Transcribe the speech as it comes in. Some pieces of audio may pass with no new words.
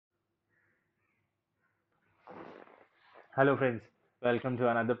Hello friends, welcome to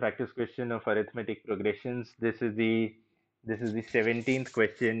another practice question of arithmetic progressions. This is the 17th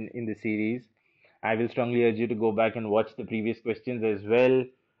question in the series. I will strongly urge you to go back and watch the previous questions as well.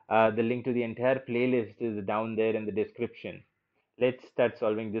 The link to the entire playlist is down there in the description. Let's start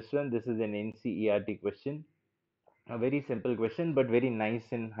solving this one. This is an NCERT question. A very simple question, but very nice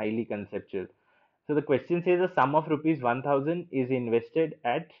and highly conceptual. So the question says a sum of rupees 1000 is invested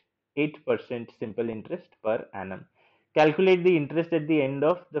at 8% simple interest per annum. Calculate the interest at the end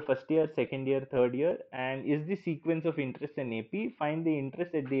of the first year, second year, third year, and is the sequence of interest an AP? Find the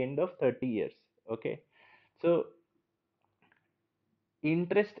interest at the end of 30 years. Okay. So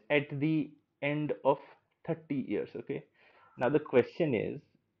interest at the end of 30 years. Okay. Now the question is,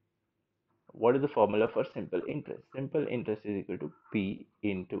 what is the formula for simple interest? Simple interest is equal to P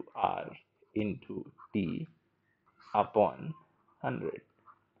into R into T upon 100.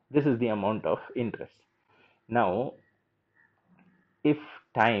 This is the amount of interest. Now, if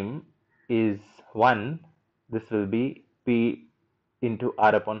time is 1, this will be P into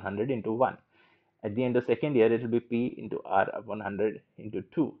R upon 100 into 1. At the end of second year, it will be P into R upon 100 into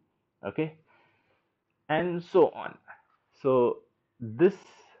 2. Okay, and so on. So this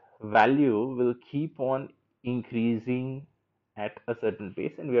value will keep on increasing at a certain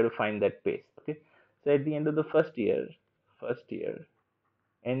pace, and we have to find that pace. Okay, so at the end of the first year,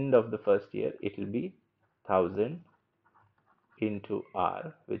 end of the first year, it will be 1000 into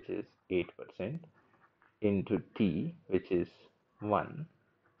R, which is 8%, into T, which is 1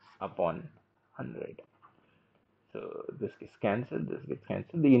 upon 100. So this gets cancelled, this gets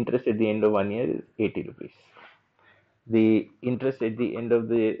cancelled. The interest at the end of 1 year is 80 rupees. The interest at the end of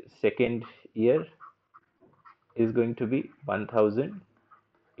the second year is going to be 1000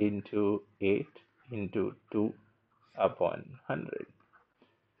 into 8 into 2 upon 100.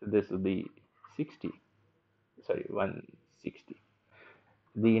 So this will be 60, sorry, 160.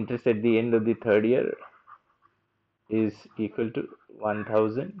 The interest at the end of the third year is equal to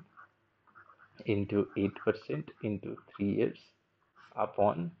 1000 into 8% into 3 years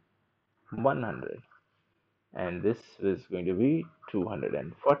upon 100, and this is going to be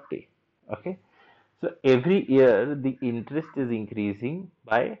 240. Okay, so every year the interest is increasing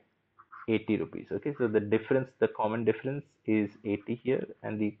by 80 rupees. Okay, so the difference, the common difference is 80 here,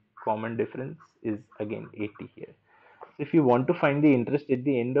 and the common difference is again 80 here. So if you want to find the interest at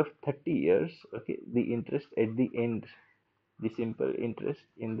the end of 30 years, okay, the interest at the end, the simple interest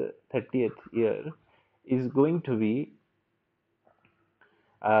in the 30th year is going to be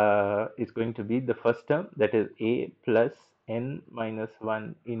the first term, that is a plus n minus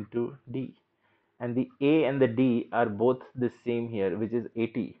 1 into d, and the a and the d are both the same here, which is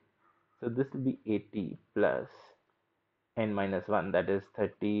 80. So this will be 80 plus n minus 1, that is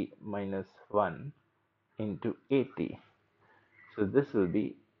 30 minus 1 into 80. So this will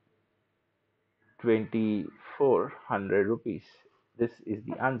be 2400 rupees. This is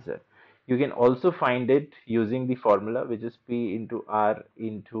the answer. You can also find it using the formula, which is P into R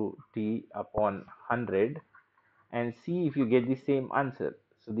into T upon 100, and see if you get the same answer.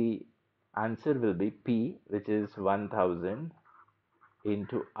 So the answer will be P, which is 1000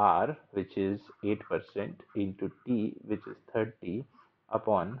 into R, which is 8%, into T, which is 30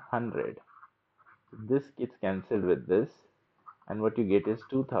 upon 100. This gets cancelled with this, and what you get is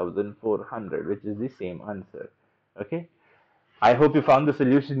 2400, which is the same answer. Okay, I hope you found the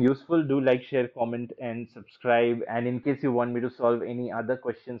solution useful. Do like, share, comment, and subscribe. And in case you want me to solve any other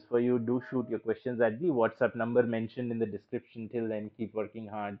questions for you, do shoot your questions at the WhatsApp number mentioned in the description. Till then, keep working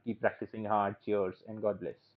hard, keep practicing hard. Cheers, and God bless.